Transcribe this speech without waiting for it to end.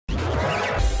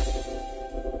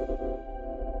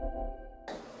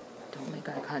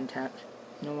contact.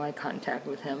 No eye contact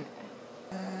with him.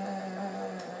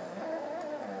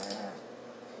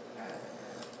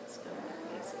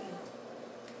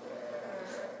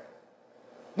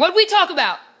 What'd we talk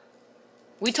about?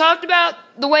 We talked about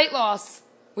the weight loss.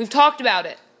 We've talked about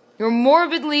it. You're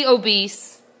morbidly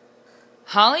obese.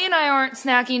 Holly and I aren't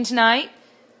snacking tonight.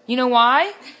 You know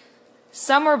why?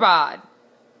 Summer bod.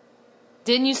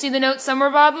 Didn't you see the note Summer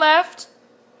bod left?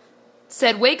 It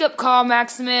said, wake up call,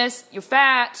 Maximus. You're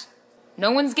fat.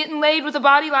 No one's getting laid with a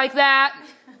body like that.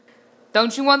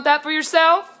 Don't you want that for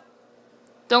yourself?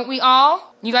 Don't we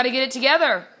all? You gotta get it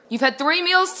together. You've had 3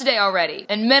 meals today already,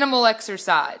 and minimal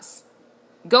exercise.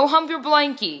 Go hump your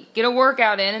blankie, get a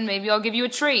workout in, and maybe I'll give you a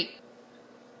treat.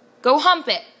 Go hump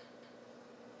it.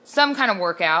 Some kind of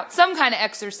workout, some kind of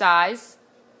exercise.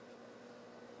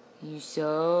 You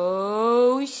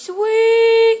so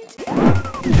sweet.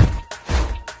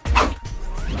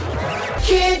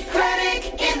 Kid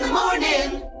Craddock in the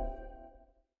morning.